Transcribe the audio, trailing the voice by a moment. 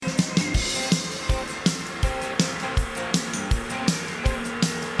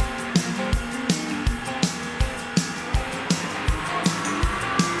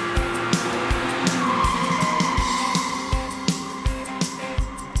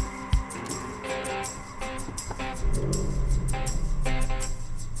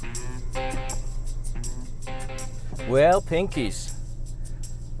Well, Pinkies,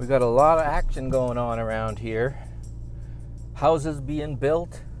 we got a lot of action going on around here. Houses being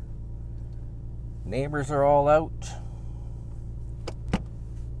built. Neighbors are all out.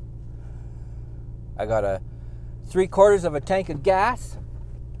 I got a 3/4 of a tank of gas.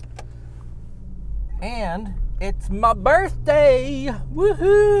 And it's my birthday!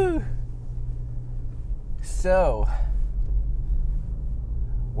 Woohoo! So,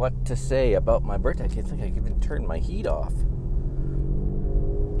 what to say about my birthday? I can't think I can even turn my heat off.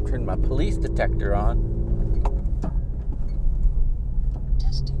 Turn my police detector on.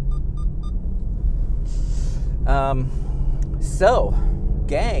 Testing. So,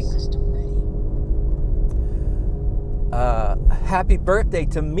 gang. System ready. Happy birthday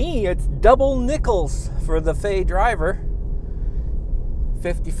to me. It's double nickels for the Fay driver.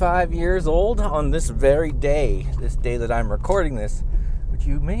 55 years old on this very day. This day that I'm recording this. Which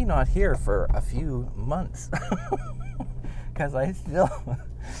you may not hear for a few months. Because I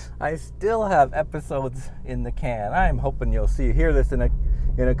still have episodes in the can. I'm hoping you'll hear this in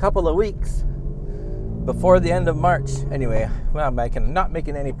a couple of weeks. Before the end of March. Anyway, well, I'm not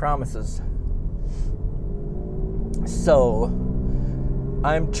making any promises. So,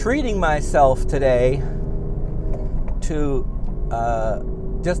 I'm treating myself today to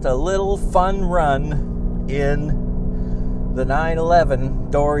just a little fun run in the 911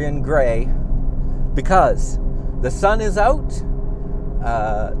 Dorian Gray because the sun is out,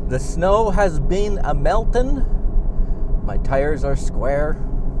 the snow has been a-melting, my tires are square,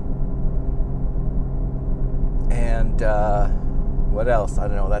 and what else? I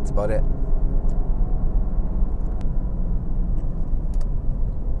don't know, that's about it.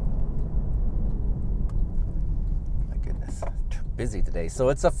 Busy today. So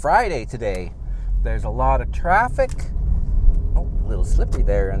it's a Friday today. There's a lot of traffic. Oh, a little slippery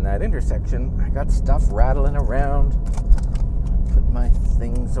there in that intersection. I got stuff rattling around. Put my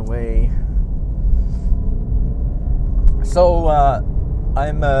things away. So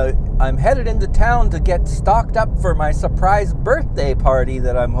I'm headed into town to get stocked up for my surprise birthday party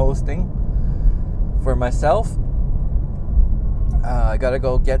that I'm hosting for myself. I gotta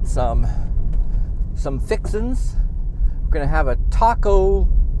go get some fixins. We're going to have a taco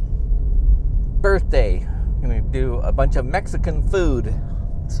birthday. I'm going to do a bunch of Mexican food.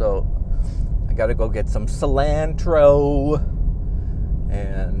 So I got to go get some cilantro.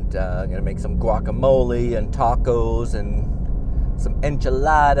 And I'm going to make some guacamole and tacos and some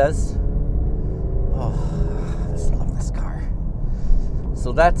enchiladas. Oh, I just love this car.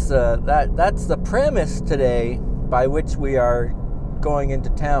 So that's the premise today by which we are going into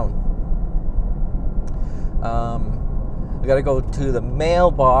town. I gotta go to the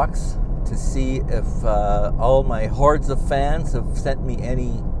mailbox to see if all my hordes of fans have sent me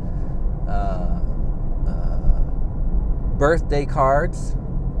any birthday cards.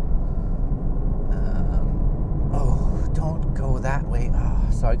 Don't go that way. Oh,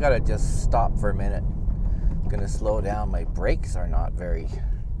 so I gotta just stop for a minute. I'm gonna slow down. My brakes are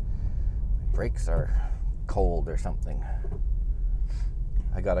cold or something.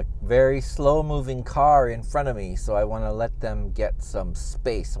 I got a very slow-moving car in front of me, so I want to let them get some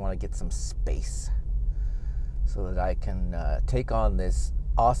space. I want to get some space so that I can take on this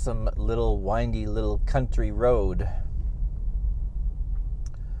awesome little windy little country road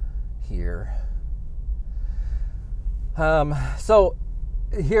here. So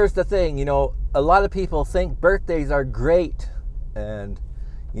here's the thing, a lot of people think birthdays are great, and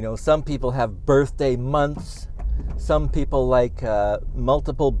some people have birthday months. Some people like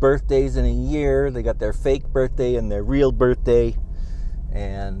multiple birthdays in a year. They got their fake birthday and their real birthday.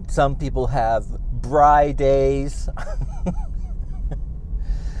 And some people have bride days.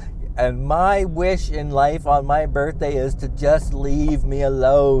 And my wish in life on my birthday is to just leave me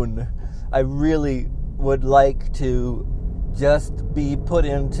alone. I really would like to just be put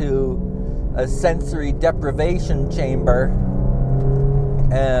into a sensory deprivation chamber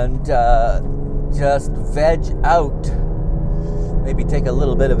and just veg out. Maybe take a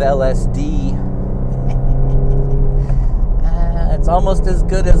little bit of LSD. It's almost as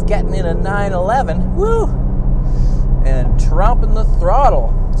good as getting in a 911. Woo! And tromping the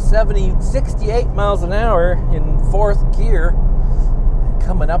throttle. 68 miles an hour in fourth gear.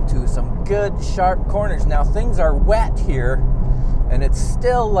 Coming up to some good sharp corners. Now things are wet here. And it's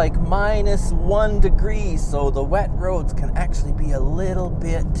still like -1 degree. So the wet roads can actually be a little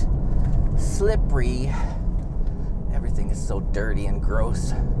bit slippery. Everything is so dirty and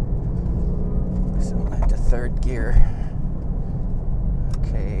gross. So I'm into third gear.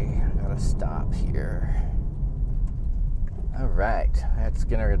 Okay, I gotta stop here. All right,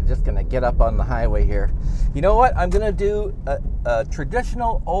 just gonna get up on the highway here. You know what? I'm gonna do a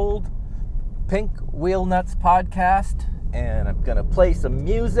traditional old Pink Wheel Nuts podcast, and I'm gonna play some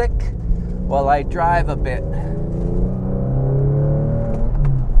music while I drive a bit.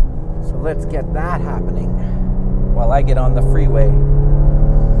 So let's get that happening while I get on the freeway.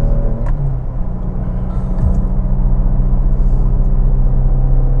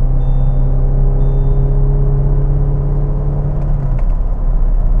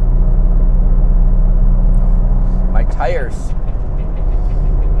 Tires.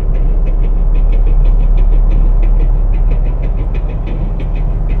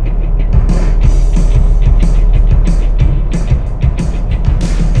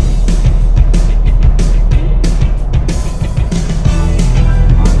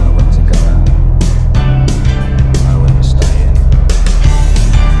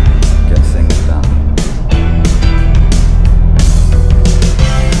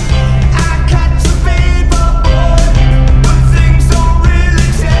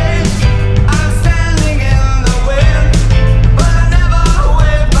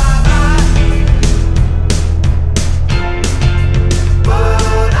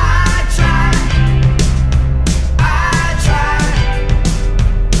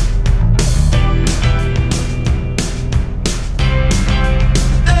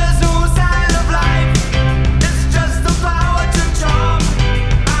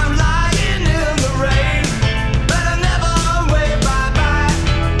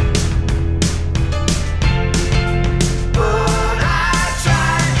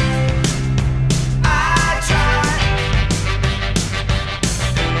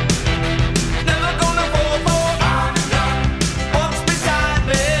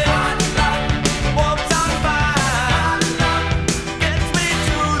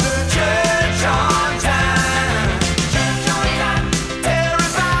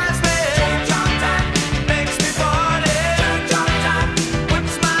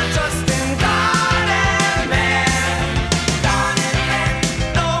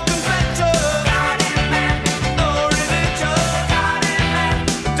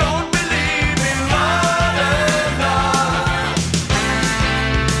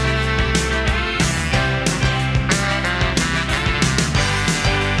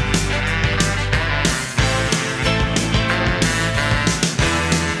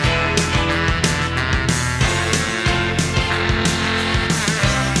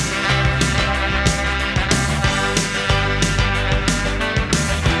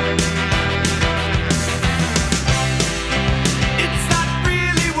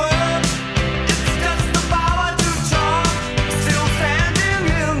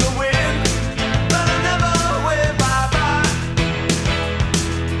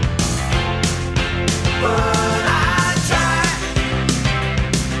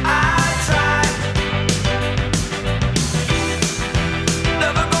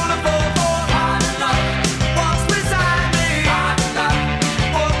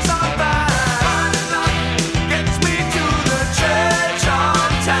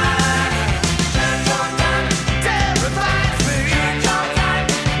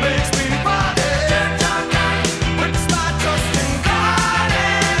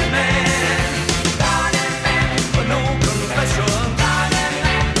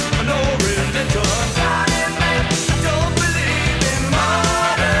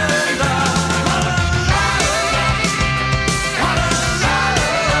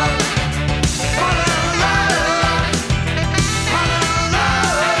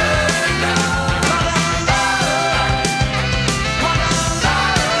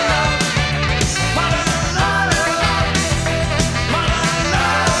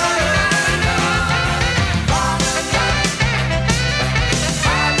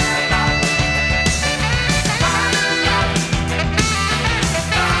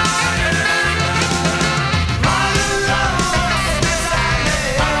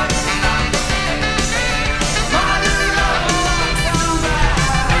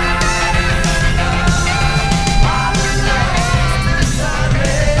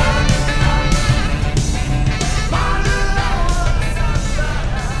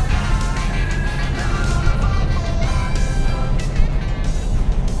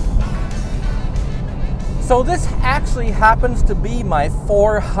 So this actually happens to be my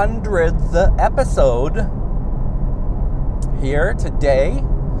 400th episode here today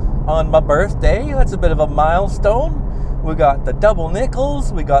on my birthday. That's a bit of a milestone. We got the double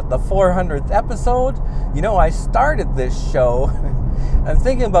nickels. We got the 400th episode. You know, I started this show. I'm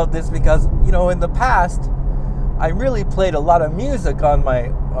thinking about this because, you know, in the past, I really played a lot of music on my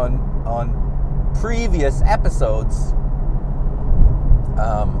on previous episodes.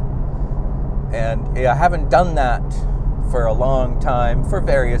 And I haven't done that for a long time for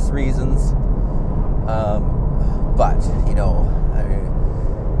various reasons. But,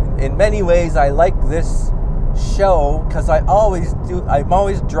 in many ways I like this show because I'm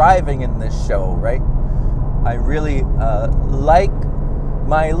always driving in this show, right? I really like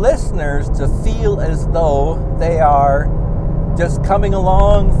my listeners to feel as though they are just coming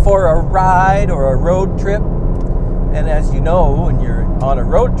along for a ride or a road trip. And as you know, when you're on a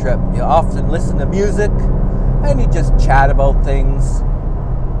road trip, you often listen to music and you just chat about things.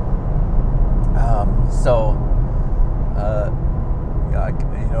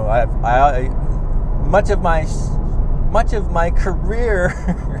 Much of my career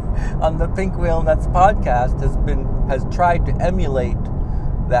on the Pink Wheel Nuts podcast has tried to emulate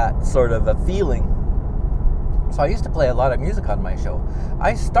that sort of a feeling. So I used to play a lot of music on my show.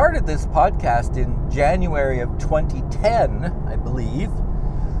 I started this podcast in January of 2010, I believe,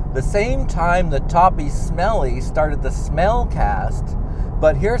 the same time that Toppy Smelly started the Smellcast.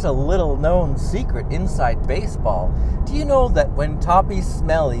 But here's a little known secret inside baseball. Do you know that when Toppy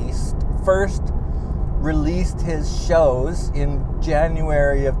Smelly first released his shows in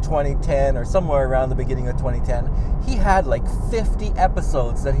January of 2010 or somewhere around the beginning of 2010, he had like 50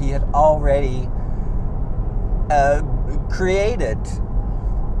 episodes that he had already created,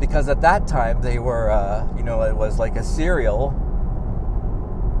 because at that time they were, it was like a serial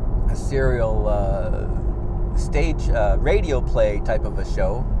stage radio play type of a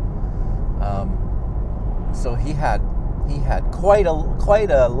show. So he had quite a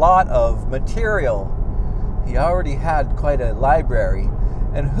lot of material. He already had quite a library.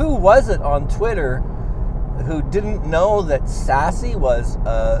 And who was it on Twitter who didn't know that Sassy was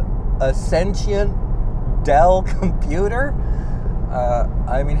a sentient Dell computer?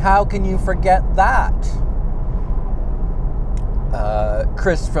 How can you forget that?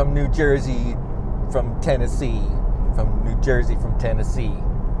 Chris from New Jersey, from Tennessee.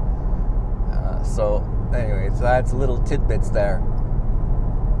 So that's little tidbits there.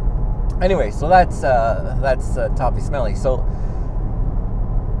 Anyway, so that's Toppy Smelly. So,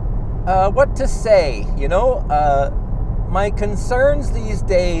 what to say? My concerns these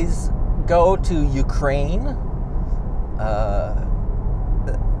days go to Ukraine.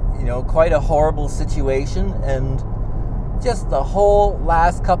 Quite a horrible situation, and just the whole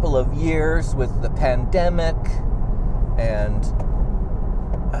last couple of years with the pandemic, and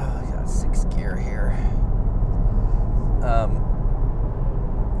I got 6th gear here.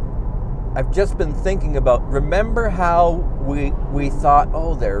 I've just been thinking about, remember how we thought,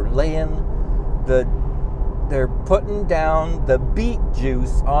 they're putting down the beet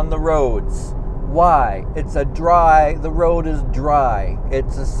juice on the roads. Why? The road is dry.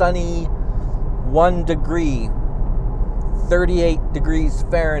 It's a sunny 1 degree, 38 degrees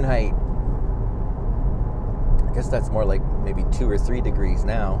Fahrenheit. I guess that's more like maybe 2 or 3 degrees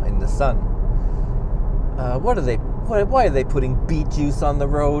now in the sun. Why are they putting beet juice on the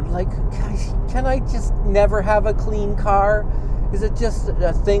road? Like, can I just never have a clean car? Is it just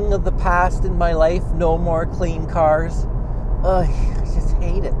a thing of the past in my life? No more clean cars? I just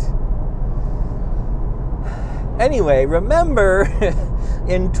hate it. Anyway, remember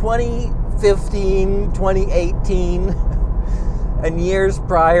in 2015, 2018, and years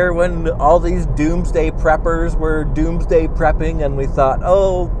prior when all these doomsday preppers were doomsday prepping, and we thought,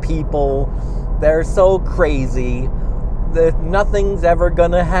 people, they're so crazy that nothing's ever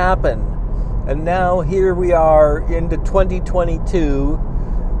gonna happen. And now here we are into 2022,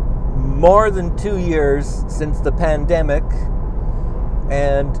 more than 2 years since the pandemic,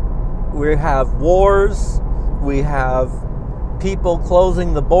 and we have wars, we have people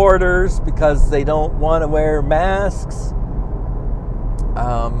closing the borders because they don't want to wear masks.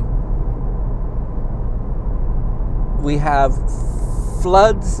 We have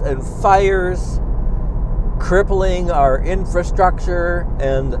floods and fires crippling our infrastructure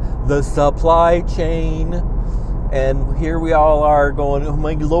and the supply chain, and here we all are going, oh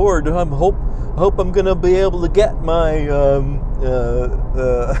my Lord, I hope I'm gonna be able to get my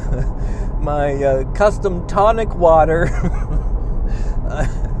my custom tonic water.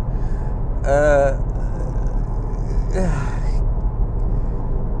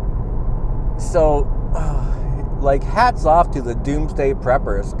 So hats off to the doomsday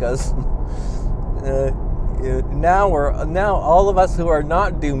preppers, because now all of us who are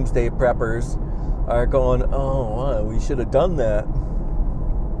not doomsday preppers are going, we should have done that.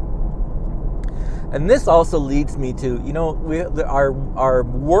 And this also leads me to, our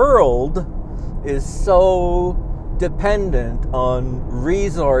world is so dependent on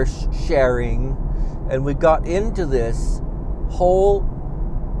resource sharing, and we got into this whole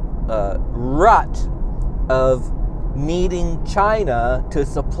rut of needing China to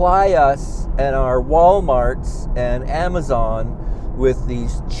supply us and our Walmarts and Amazon with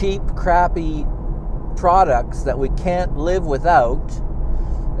these cheap, crappy products that we can't live without.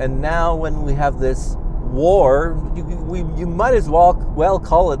 And now when we have this war, you might as well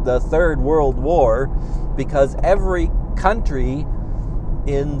call it the Third World War, because every country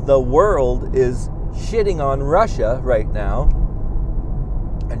in the world is shitting on Russia right now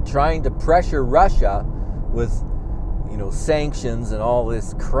and trying to pressure Russia with sanctions and all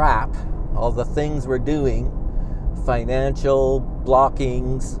this crap, all the things we're doing, financial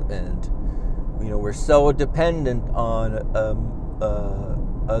blockings, and we're so dependent on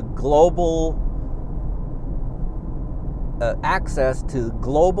a global access to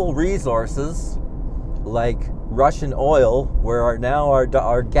global resources like Russian oil, where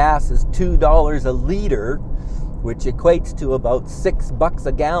our gas is $2 a liter, which equates to about $6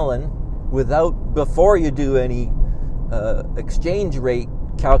 a gallon before you do any exchange rate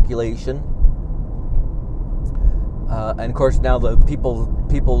calculation. And of course now the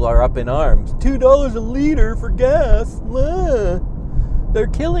people are up in arms. $2 a liter for gas. They're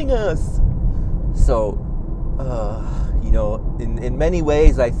killing us. So, in many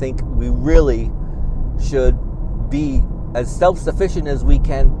ways, I think we really should be as self-sufficient as we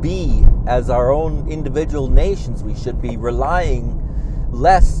can be as our own individual nations. We should be relying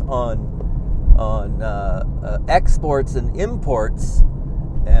less on exports and imports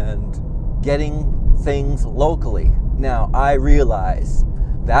and getting things locally. Now, I realize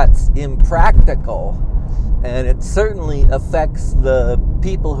that's impractical, and it certainly affects the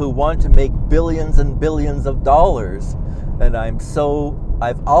people who want to make billions and billions of dollars. And I've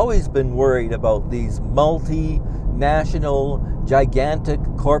always been worried about these multinational, gigantic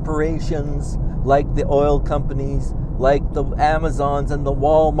corporations like the oil companies, like the Amazons and the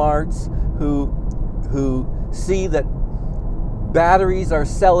Walmarts, who see that batteries are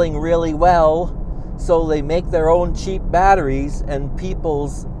selling really well, so they make their own cheap batteries, and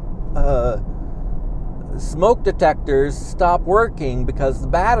people's smoke detectors stop working because the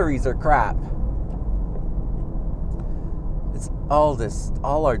batteries are crap. It's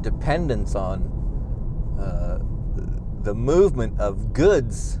all our dependence on the movement of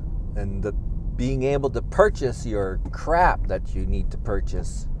goods and the being able to purchase your crap that you need to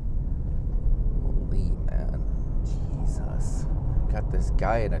purchase. Holy man, Jesus. Got this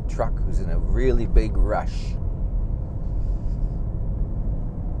guy in a truck who's in a really big rush.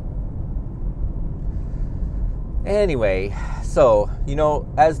 Anyway, so,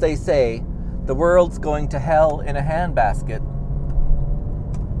 as they say, the world's going to hell in a handbasket.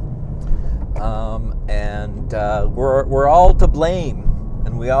 And we're all to blame.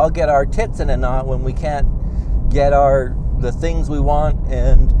 And we all get our tits in a knot when we can't get the things we want,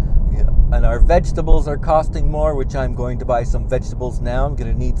 and our vegetables are costing more, which I'm going to buy some vegetables now. I'm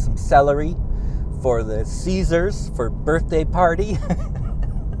going to need some celery for the Caesars for birthday party.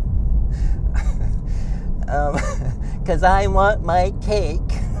 Because I want my cake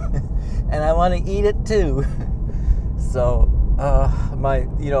and I want to eat it too. So,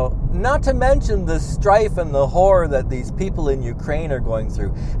 not to mention the strife and the horror that these people in Ukraine are going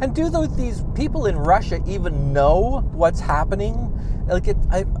through. And do these people in Russia even know what's happening? Like,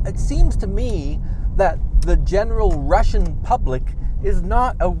 it seems to me that the general Russian public is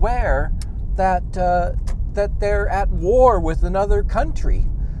not aware that they're at war with another country,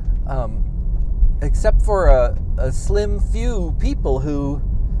 except for a slim few people who,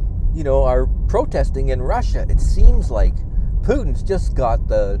 are protesting in Russia. It seems like Putin's just got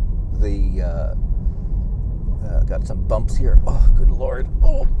got some bumps here. Oh, good Lord.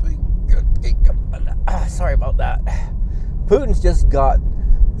 Oh, sorry about that. Putin's just got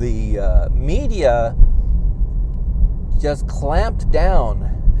the media just clamped down,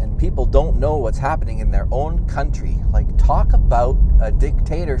 and people don't know what's happening in their own country. Like, talk about a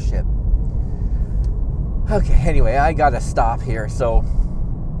dictatorship. Okay, anyway, I gotta stop here. So,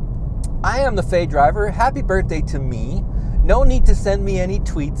 I am the Fade Driver. Happy birthday to me. No need to send me any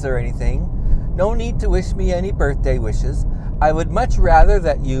tweets or anything. No need to wish me any birthday wishes. I would much rather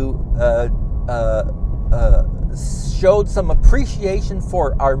that you showed some appreciation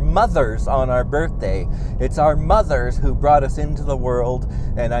for our mothers on our birthday. It's our mothers who brought us into the world,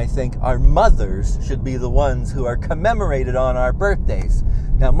 and I think our mothers should be the ones who are commemorated on our birthdays.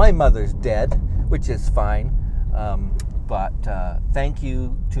 Now, my mother's dead, which is fine, but thank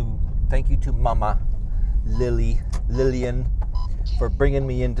you to Mama Lillian for bringing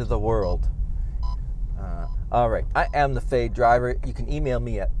me into the world. All right, I am the Fade Driver. You can email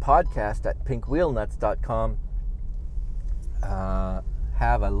me at podcast@pinkwheelnuts.com.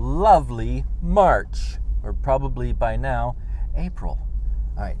 have a lovely March, or probably by now, April.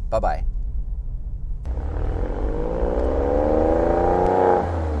 All right, bye-bye.